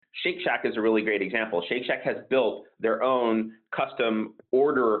Shake Shack is a really great example. Shake Shack has built their own custom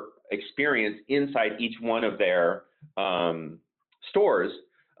order experience inside each one of their stores,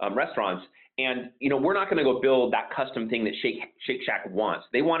 restaurants. And we're not going to go build that custom thing that Shake Shack wants.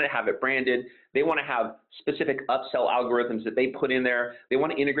 They want to have it branded. They want to have specific upsell algorithms that they put in there. They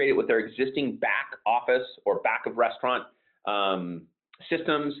want to integrate it with their existing back office or back of restaurant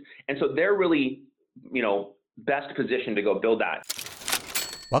systems. And so they're really, best positioned to go build that.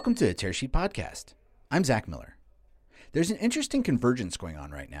 Welcome to the Tearsheet Podcast. I'm Zach Miller. There's an interesting convergence going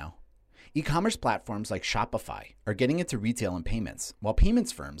on right now. E-commerce platforms like Shopify are getting into retail and payments, while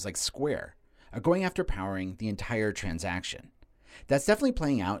payments firms like Square are going after powering the entire transaction. That's definitely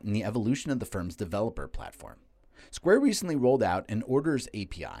playing out in the evolution of the firm's developer platform. Square recently rolled out an Orders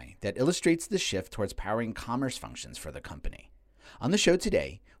API that illustrates the shift towards powering commerce functions for the company. On the show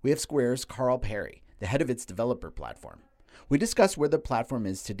today, we have Square's Carl Perry, the head of its developer platform. We discuss where the platform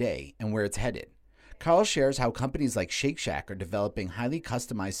is today and where it's headed. Carl shares how companies like Shake Shack are developing highly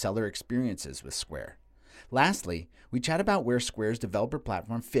customized seller experiences with Square. Lastly, we chat about where Square's developer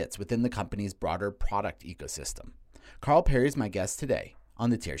platform fits within the company's broader product ecosystem. Carl Perry is my guest today on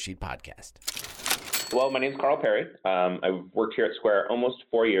the Tearsheet Podcast. Well, my name is Carl Perry. I've worked here at Square almost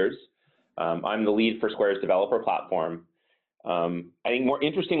 4 years. I'm the lead for Square's developer platform. I think more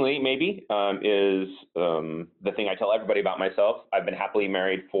interestingly, maybe, is the thing I tell everybody about myself. I've been happily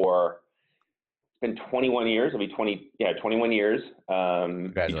married for, it's been 21 years. It'll be 21 years.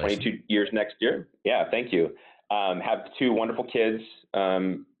 Congratulations. 22 years next year. Yeah, thank you. Have two wonderful kids.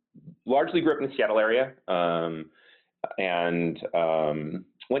 Largely grew up in the Seattle area, and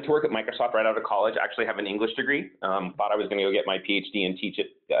went to work at Microsoft right out of college. Actually have an English degree. Thought I was going to go get my PhD and teach at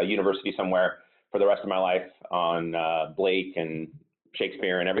a university somewhere for the rest of my life on Blake and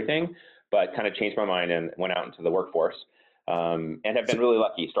Shakespeare and everything, but kind of changed my mind and went out into the workforce, and have been really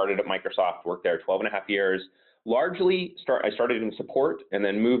lucky. Started at Microsoft, worked there 12 and a half years. Largely, I started in support and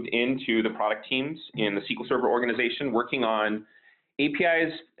then moved into the product teams in the SQL Server organization, working on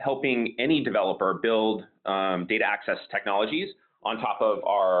APIs, helping any developer build data access technologies on top of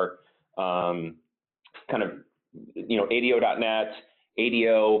our kind of, ADO.NET,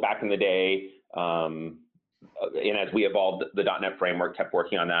 ADO back in the day. And as we evolved the .NET framework, kept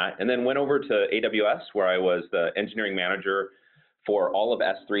working on that, and then went over to AWS, where I was the engineering manager for all of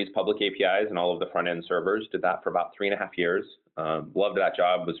S3's public APIs and all of the front-end servers. Did that for about 3.5 years. Loved that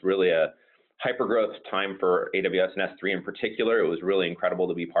job. Was really a hyper-growth time for AWS and S3 in particular. It was really incredible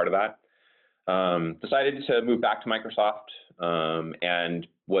to be part of that. Decided to move back to Microsoft and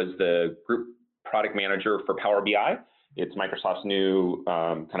was the group product manager for Power BI. It's Microsoft's new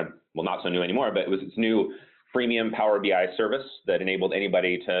not so new anymore, but it was its new freemium Power BI service that enabled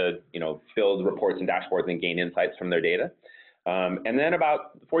anybody to, build reports and dashboards and gain insights from their data. And then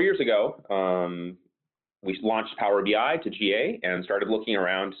about 4 years ago, we launched Power BI to GA and started looking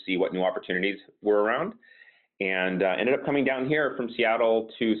around to see what new opportunities were around, and ended up coming down here from Seattle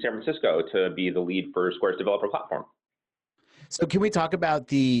to San Francisco to be the lead for Square's developer platform. So can we talk about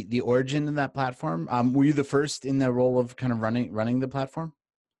the origin of that platform? Were you the first in the role of kind of running the platform?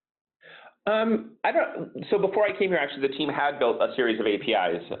 So before I came here, actually, the team had built a series of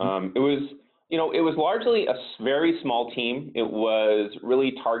APIs. It was largely a very small team. It was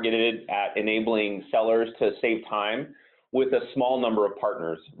really targeted at enabling sellers to save time with a small number of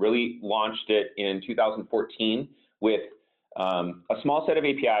partners. Really launched it in 2014 with a small set of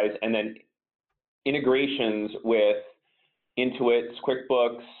APIs and then integrations with Intuit,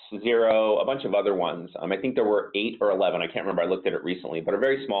 QuickBooks, Xero, a bunch of other ones. I think there were 8 or 11. I can't remember. I looked at it recently, but a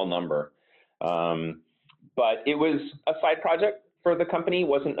very small number. But it was a side project for the company,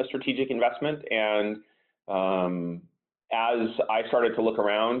 wasn't a strategic investment. And as I started to look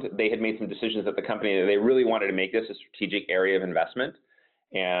around, they had made some decisions at the company that they really wanted to make this a strategic area of investment.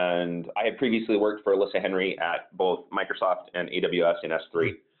 And I had previously worked for Alyssa Henry at both Microsoft and AWS in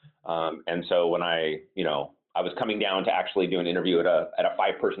S3. And so when I was coming down to actually do an interview at a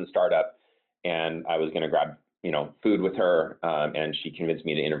 5-person startup, and I was going to grab, food with her, and she convinced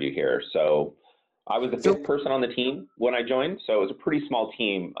me to interview here. So I was the 5th person on the team when I joined. So it was a pretty small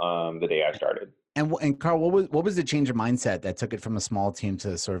team the day I started. And Carl, what was the change of mindset that took it from a small team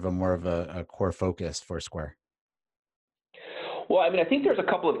to sort of a more of a core focus for Square? Well, I think there's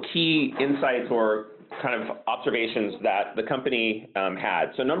a couple of key insights or kind of observations that the company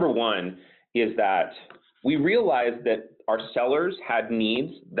had. So number one is that we realized that our sellers had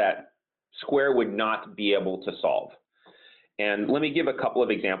needs that Square would not be able to solve. And let me give a couple of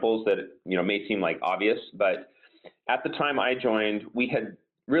examples that may seem like obvious, but at the time I joined, we had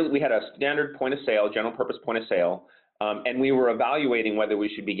a standard point of sale, general purpose point of sale, And we were evaluating whether we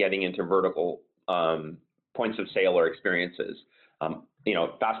should be getting into vertical points of sale or experiences.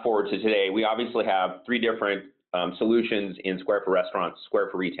 Fast forward to today, we obviously have 3 different solutions in Square for Restaurants, Square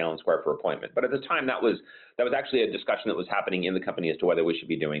for Retail, and Square for Appointment. But at the time, that was actually a discussion that was happening in the company as to whether we should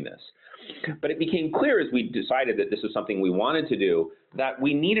be doing this. But it became clear as we decided that this was something we wanted to do, that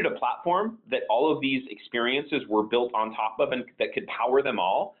we needed a platform that all of these experiences were built on top of and that could power them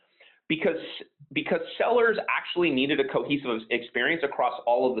all, because sellers actually needed a cohesive experience across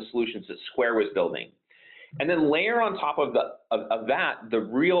all of the solutions that Square was building. And then layer on top of that the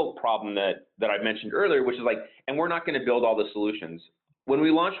real problem that I mentioned earlier, which is like, and we're not going to build all the solutions. When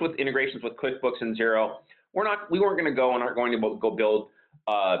we launched with integrations with QuickBooks and Xero, we weren't going to go and aren't going to go build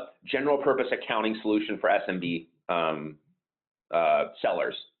a general purpose accounting solution for SMB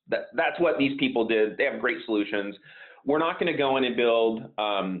sellers. That's what these people did. They have great solutions. We're not going to go in and build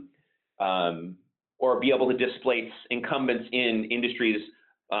or be able to displace incumbents in industries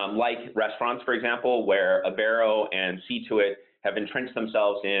like restaurants, for example, where Avero and C2IT have entrenched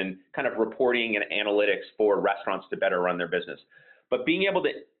themselves in kind of reporting and analytics for restaurants to better run their business. But being able to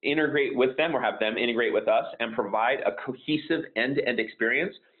integrate with them or have them integrate with us and provide a cohesive end-to-end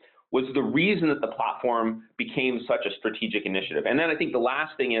experience was the reason that the platform became such a strategic initiative. And then I think the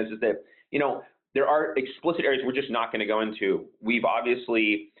last thing is that, there are explicit areas we're just not going to go into. We've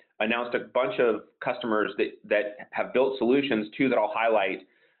obviously announced a bunch of customers that have built solutions too that I'll highlight.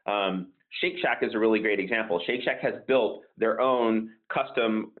 Shake Shack is a really great example. Shake Shack has built their own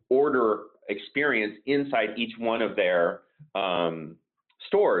custom order experience inside each one of their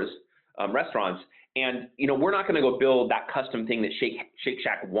stores, restaurants. And we're not going to go build that custom thing that Shake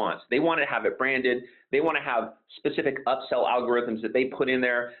Shack wants. They want to have it branded. They want to have specific upsell algorithms that they put in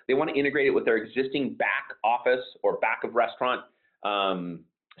there. They want to integrate it with their existing back office or back of restaurant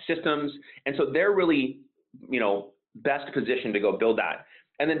systems. And so they're really, best positioned to go build that.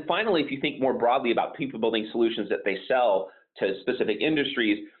 And then finally, if you think more broadly about people building solutions that they sell to specific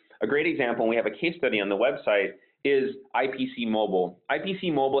industries, a great example, and we have a case study on the website, is IPC Mobile.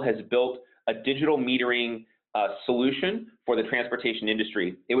 IPC Mobile has built a digital metering solution for the transportation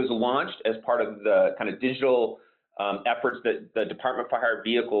industry. It was launched as part of the kind of digital efforts that the Department for Hired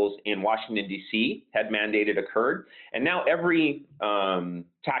Vehicles in Washington, D.C. had mandated occurred. And now every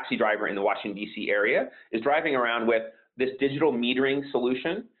taxi driver in the Washington, D.C. area is driving around with this digital metering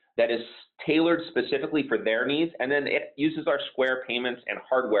solution that is tailored specifically for their needs. And then it uses our Square payments and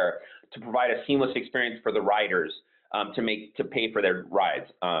hardware to provide a seamless experience for the riders to pay for their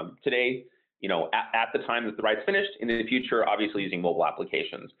rides. Today, at the time that the ride's finished, in the future, obviously using mobile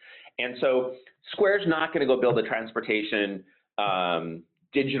applications. And so Square's not going to go build a transportation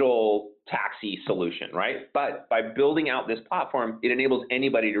digital taxi solution, right? But by building out this platform, it enables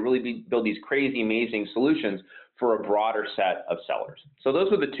anybody to really build these crazy, amazing solutions for a broader set of sellers. So those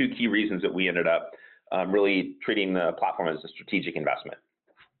were the 2 key reasons that we ended up really treating the platform as a strategic investment.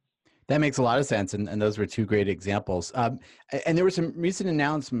 That makes a lot of sense, and those were 2 great examples. And there were some recent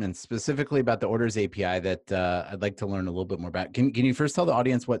announcements specifically about the Orders API that I'd like to learn a little bit more about. Can you first tell the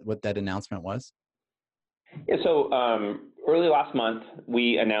audience what that announcement was? Yeah, so early last month,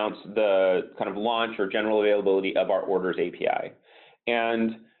 we announced the kind of launch or general availability of our Orders API.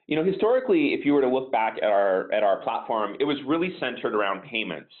 And historically, if you were to look back at our platform, it was really centered around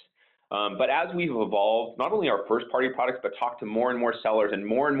payments. But as we've evolved, not only our first-party products, but talked to more and more sellers and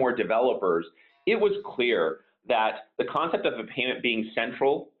more developers, it was clear that the concept of a payment being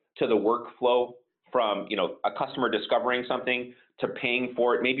central to the workflow from a customer discovering something to paying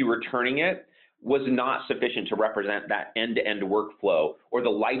for it, maybe returning it, was not sufficient to represent that end-to-end workflow or the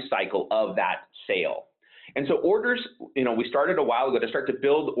life cycle of that sale. And so Orders, we started a while ago to start to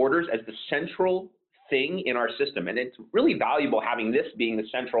build Orders as the central thing in our system. And it's really valuable having this being the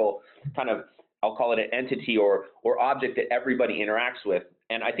central kind of, I'll call it an entity or object that everybody interacts with.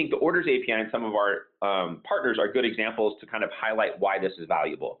 And I think the Orders API and some of our partners are good examples to kind of highlight why this is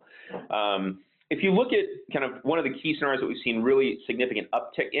valuable. If you look at kind of one of the key scenarios that we've seen really significant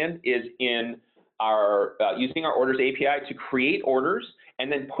uptick in is in our using our Orders API to create orders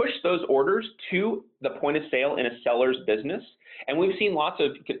and then push those orders to the point of sale in a seller's business. And we've seen lots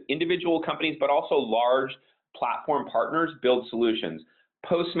of individual companies, but also large platform partners build solutions.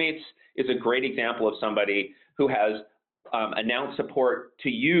 Postmates is a great example of somebody who has announced support to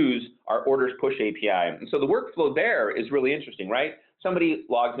use our Orders Push API. And so the workflow there is really interesting, right? Somebody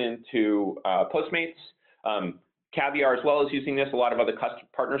logs into Postmates, Caviar as well is using this. A lot of other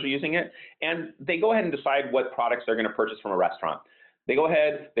partners are using it. And they go ahead and decide what products they're going to purchase from a restaurant. They go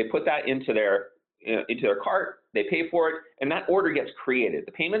ahead, they put that into their cart, they pay for it, and that order gets created.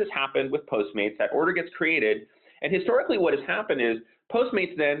 The payment has happened with Postmates, that order gets created, And historically what has happened is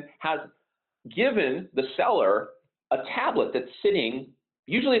Postmates then has given the seller a tablet that's sitting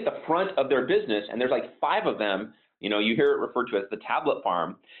usually at the front of their business, and there's like 5 of them. You know, you hear it referred to as the tablet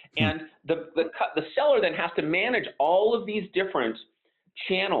farm. And the seller then has to manage all of these different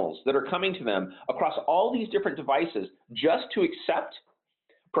channels that are coming to them across all these different devices just to accept,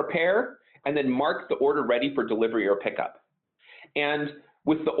 prepare, and then mark the order ready for delivery or pickup. And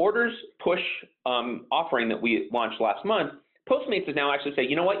with the orders push offering that we launched last month, Postmates is now actually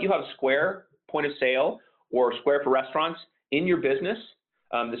saying, you know what, you have Square point of sale or Square for restaurants in your business.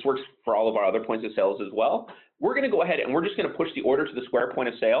 This works for all of our other points of sales as well. We're going to go ahead and we're just going to push the order to the Square point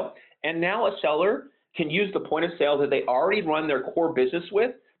of sale. And now a seller can use the point of sale that they already run their core business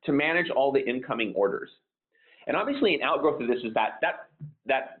with to manage all the incoming orders. And obviously an outgrowth of this is that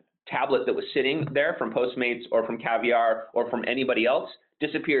tablet that was sitting there from Postmates or from Caviar or from anybody else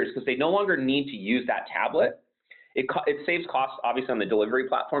disappears because they no longer need to use that tablet. It saves costs, obviously, on the delivery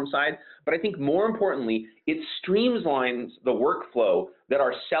platform side, but I think more importantly, it streamlines the workflow that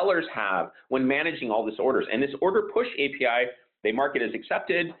our sellers have when managing all these orders. And this order push API, they mark it as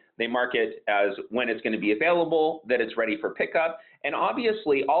accepted, they mark it as when it's going to be available, that it's ready for pickup, and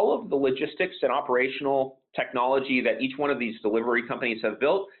obviously all of the logistics and operational technology that each one of these delivery companies have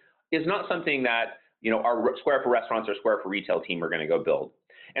built is not something that, you know, our Square for Restaurants or Square for Retail team are going to go build.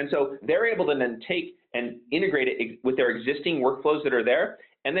 And so they're able to then take and integrate it with their existing workflows that are there,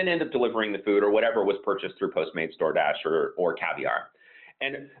 and then end up delivering the food or whatever was purchased through Postmates, DoorDash, or Caviar.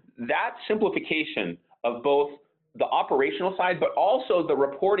 And that simplification of both the operational side, but also the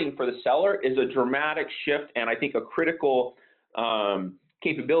reporting for the seller is a dramatic shift, and I think a critical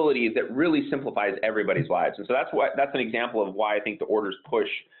capability that really simplifies everybody's lives. And so that's an example of why I think the orders push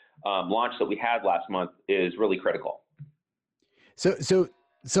launch that we had last month is really critical. So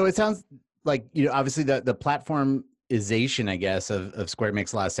it sounds like, you know, obviously the platformization, I guess, of Square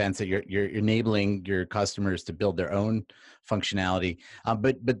makes a lot of sense, that you're enabling your customers to build their own functionality.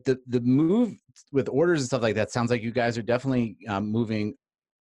 But the move with orders and stuff like that sounds like you guys are definitely moving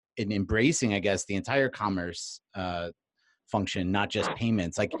and embracing, I guess, the entire commerce function, not just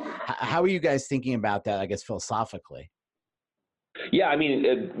payments. Like, how are you guys thinking about that, I guess, philosophically? Yeah, I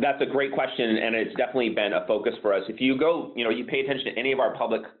mean, that's a great question, and it's definitely been a focus for us. If you go, you know, you pay attention to any of our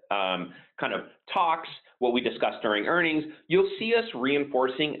public kind of talks, what we discussed during earnings, you'll see us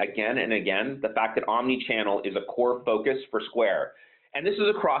reinforcing again and again the fact that omni-channel is a core focus for Square. And this is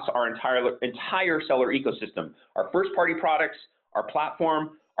across our entire seller ecosystem, our first-party products, our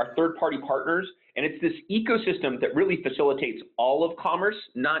platform, our third-party partners, and it's this ecosystem that really facilitates all of commerce,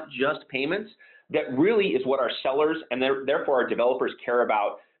 not just payments, that really is what our sellers and therefore our developers care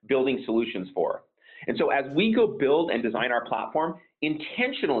about building solutions for. And so as we go build and design our platform,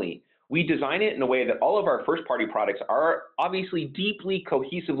 intentionally, we design it in a way that all of our first-party products are obviously deeply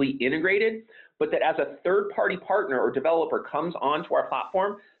cohesively integrated, but that as a third-party partner or developer comes onto our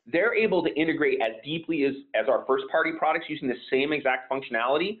platform, they're able to integrate as deeply as our first-party products using the same exact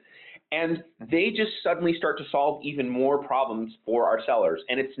functionality. And they just suddenly start to solve even more problems for our sellers.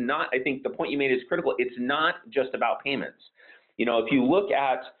 And it's not, I think the point you made is critical, it's not just about payments. You know, if you look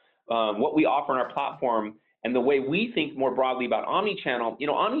at what we offer on our platform and the way we think more broadly about omnichannel, you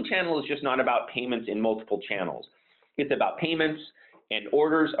know, omnichannel is just not about payments in multiple channels. It's about payments and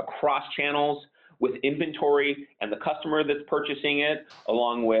orders across channels with inventory and the customer that's purchasing it,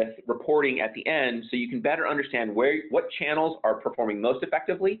 along with reporting at the end, so you can better understand what channels are performing most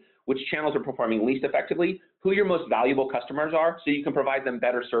effectively, which channels are performing least effectively, who your most valuable customers are, so you can provide them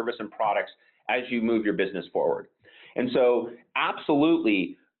better service and products as you move your business forward. And so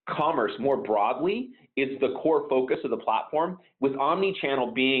absolutely, commerce more broadly is the core focus of the platform, with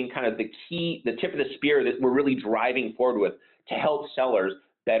omni-channel being kind of the tip of the spear that we're really driving forward with to help sellers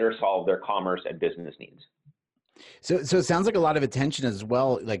better solve their commerce and business needs. So it sounds like a lot of attention as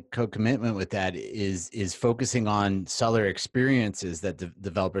well, like co-commitment with that is focusing on seller experiences that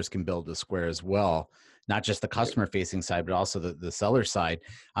developers can build with Square as well, not just the customer facing side, but also the seller side.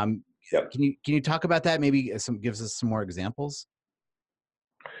 Yep. Can you talk about that? Maybe gives us some more examples.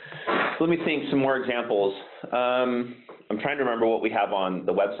 Let me think some more examples. I'm trying to remember what we have on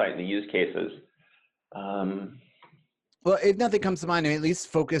the website and the use cases. Well, if nothing comes to mind, I mean, at least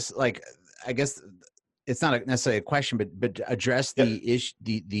focus, like, I guess it's not necessarily a question, but address the issue,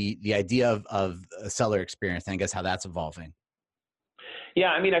 the idea of a seller experience, and I guess how that's evolving. Yeah,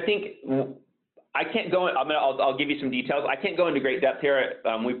 I mean, I think I can't go. I'll give you some details. I can't go into great depth here.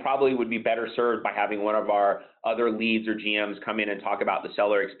 We probably would be better served by having one of our other leads or GMs come in and talk about the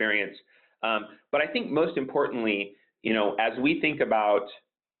seller experience. But I think most importantly, you know, as we think about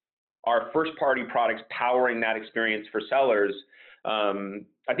our first-party products powering that experience for sellers.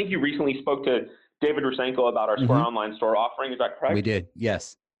 I think you recently spoke to David Rusenko about our Square Online Store offering. Is that correct? We did,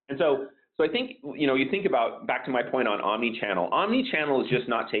 yes. And so I think, you think about, back to my point on omni-channel. Omni-channel is just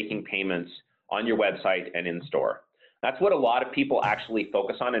not taking payments on your website and in store. That's what a lot of people actually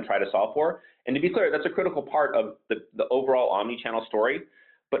focus on and try to solve for. And to be clear, that's a critical part of the overall omni-channel story.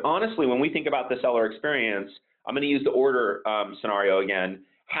 But honestly, when we think about the seller experience, I'm going to use the order scenario again.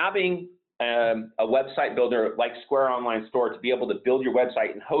 Having a website builder like Square Online Store to be able to build your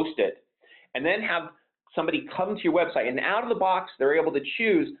website and host it, and then have somebody come to your website and out of the box, they're able to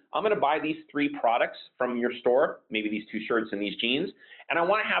choose, I'm going to buy these 3 products from your store, maybe these 2 shirts and these jeans, and I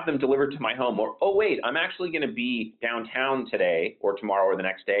want to have them delivered to my home. Or, oh wait, I'm actually going to be downtown today or tomorrow or the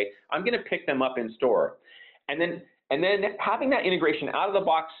next day. I'm going to pick them up in store. And then having that integration out of the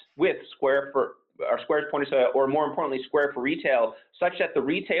box with Square's point of sale, or more importantly, Square for Retail, such that the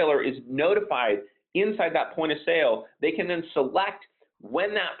retailer is notified inside that point of sale. They can then select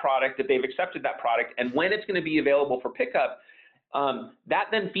when that product, if they've accepted that product, and when it's going to be available for pickup. That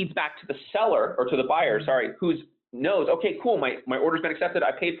then feeds back to the seller, or to the buyer, sorry, who knows, okay, cool, my order's been accepted,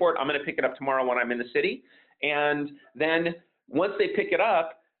 I paid for it, I'm going to pick it up tomorrow when I'm in the city. And then once they pick it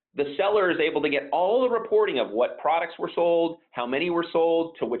up, the seller is able to get all the reporting of what products were sold, how many were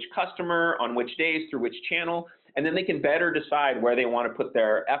sold, to which customer, on which days, through which channel, and then they can better decide where they want to put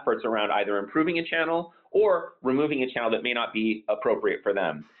their efforts around either improving a channel or removing a channel that may not be appropriate for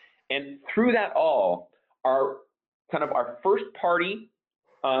them. And through that all, our first party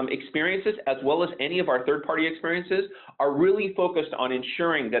experiences, as well as any of our third party experiences, are really focused on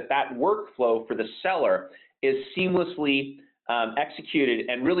ensuring that workflow for the seller is seamlessly executed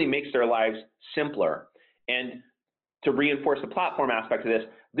and really makes their lives simpler. And to reinforce the platform aspect of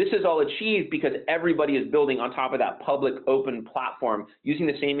this is all achieved because everybody is building on top of that public open platform using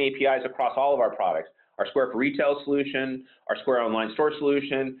the same APIs across all of our products. Our Square for Retail solution, our Square Online Store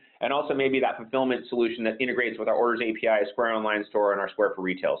solution, and also maybe that fulfillment solution that integrates with our Orders API, Square Online Store, and our Square for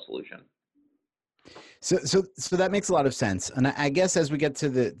Retail solution. So that makes a lot of sense. And I guess as we get to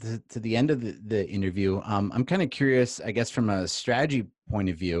the end of the interview, I'm kind of curious, I guess from a strategy point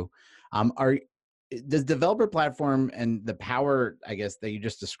of view, does developer platform and the power, I guess, that you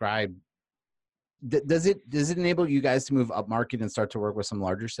just described, does it enable you guys to move up market and start to work with some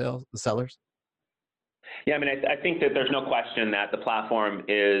larger sellers? Yeah, I mean, I think that there's no question that the platform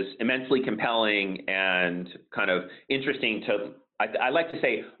is immensely compelling and kind of interesting to, I like to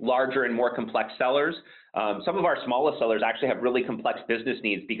say, larger and more complex sellers. Some of our smallest sellers actually have really complex business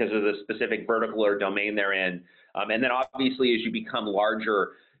needs because of the specific vertical or domain they're in. And then obviously, as you become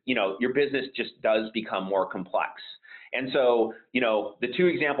larger, your business just does become more complex. And so, the 2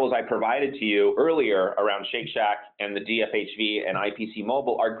 examples I provided to you earlier around Shake Shack and the DFHV and IPC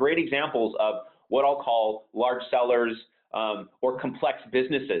Mobile are great examples of what I'll call large sellers or complex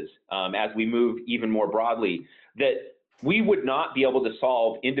businesses as we move even more broadly, that we would not be able to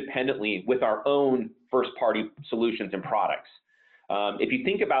solve independently with our own first-party solutions and products. If you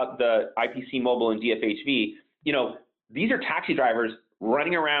think about the IPC Mobile and DFHV, these are taxi drivers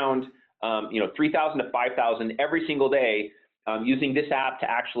running around 3,000 to 5,000 every single day using this app to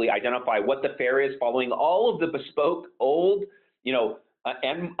actually identify what the fare is, following all of the bespoke, old,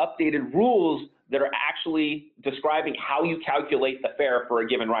 and updated rules that are actually describing how you calculate the fare for a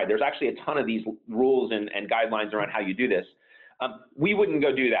given ride. There's actually a ton of these rules and guidelines around how you do this. We wouldn't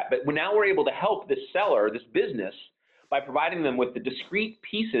go do that, but now we're able to help this seller, this business, by providing them with the discrete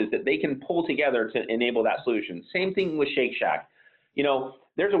pieces that they can pull together to enable that solution. Same thing with Shake Shack.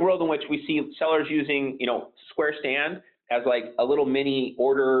 There's a world in which we see sellers using, Square Stand as like a little mini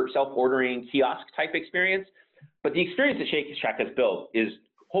self-ordering kiosk type experience. But the experience that Shake Shack has built is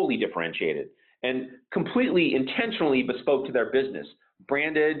wholly differentiated and completely intentionally bespoke to their business,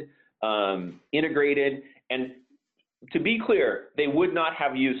 branded, integrated. And to be clear, they would not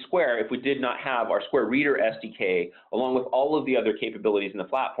have used Square if we did not have our Square Reader SDK, along with all of the other capabilities in the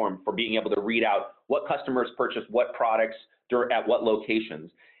platform for being able to read out what customers purchase what products at what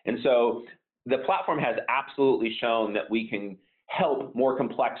locations. And so the platform has absolutely shown that we can help more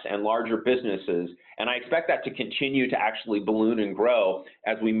complex and larger businesses. And I expect that to continue to actually balloon and grow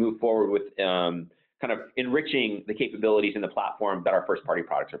as we move forward with kind of enriching the capabilities in the platform that our first party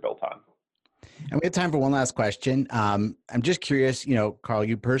products are built on. And we have time for one last question. I'm just curious, Carl,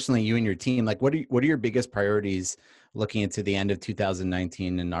 you and your team, like what are your biggest priorities looking into the end of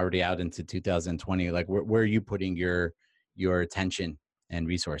 2019 and already out into 2020? Like where are you putting your attention and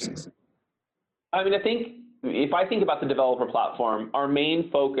resources? I mean, I think if I think about the developer platform, our main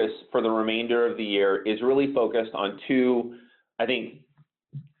focus for the remainder of the year is really focused on 2, I think,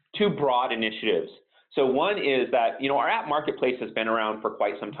 two broad initiatives. So one is that, our app marketplace has been around for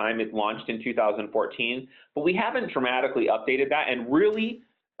quite some time. It launched in 2014, but we haven't dramatically updated that and really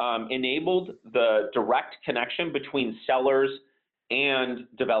enabled the direct connection between sellers and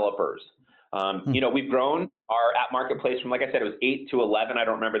developers. We've grown our app marketplace from, like I said, it was 8 to 11. I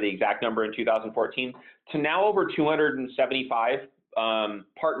don't remember the exact number in 2014 to now over 275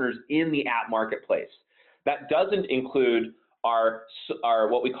 partners in the app marketplace. That doesn't include our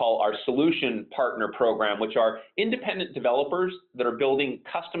what we call our solution partner program, which are independent developers that are building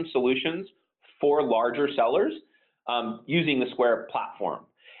custom solutions for larger sellers using the Square platform.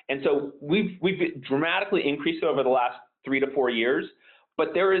 And so we've dramatically increased it over the last 3 to 4 years, but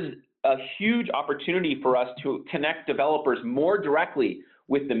there is a huge opportunity for us to connect developers more directly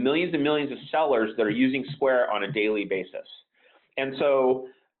with the millions and millions of sellers that are using Square on a daily basis. And so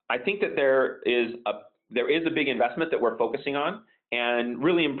I think that there is a big investment that we're focusing on and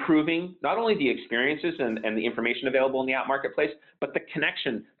really improving not only the experiences and the information available in the app marketplace, but the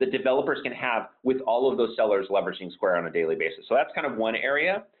connection that developers can have with all of those sellers leveraging Square on a daily basis. So that's kind of one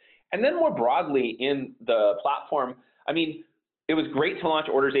area. And then more broadly in the platform, it was great to launch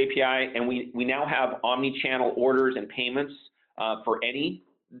Orders API, and we now have omni-channel orders and payments for any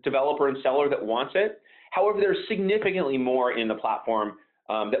developer and seller that wants it. However, there's significantly more in the platform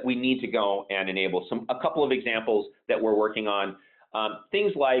that we need to go and enable. A couple of examples that we're working on,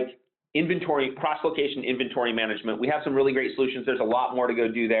 things like inventory, cross-location inventory management. We have some really great solutions. There's a lot more to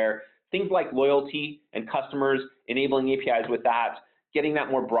go do there. Things like loyalty and customers, enabling APIs with that, getting that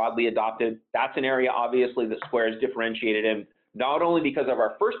more broadly adopted. That's an area, obviously, that Square is differentiated in, not only because of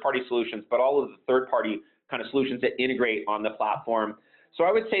our first-party solutions, but all of the third-party kind of solutions that integrate on the platform. So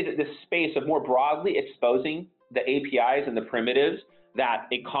I would say that this space of more broadly exposing the APIs and the primitives that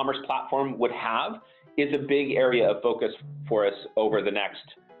a commerce platform would have is a big area of focus for us over the next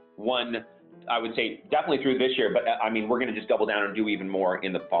I would say definitely through this year, but we're going to just double down and do even more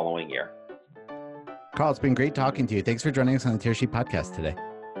in the following year. Carl, it's been great talking to you. Thanks for joining us on the Tearsheet podcast today.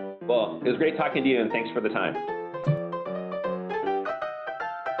 Well, it was great talking to you, and thanks for the time.